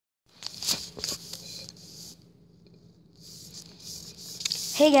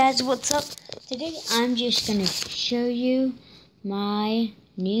Hey guys, what's up? Today I'm just gonna show you my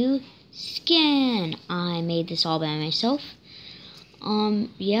new skin. I made this all by myself.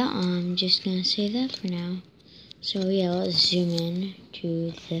 Yeah, I'm just gonna say that for now. So yeah, let's zoom in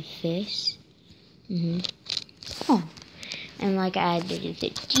to the face. Oh, and like I added the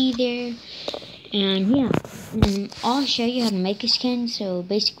D there. And yeah, I'll show you how to make a skin. So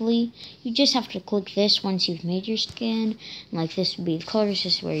basically, you just have to click this once you've made your skin. Like this would be the colors.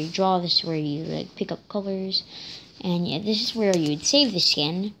 This is where you draw. This is where you like pick up colors. And yeah, this is where you would save the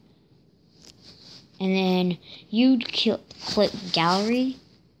skin. And then you'd click gallery.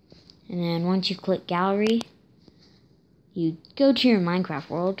 And then once you click gallery, you go to your Minecraft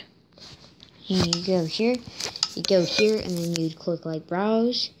world. And you go here. You go here, and then you'd click like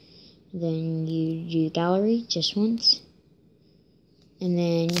browse. Then you do gallery just once, and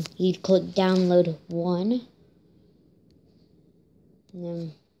then you'd click download one, and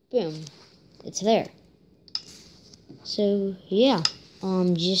then boom, it's there. So yeah,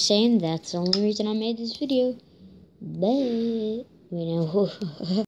 just saying that's the only reason I made this video. But you know.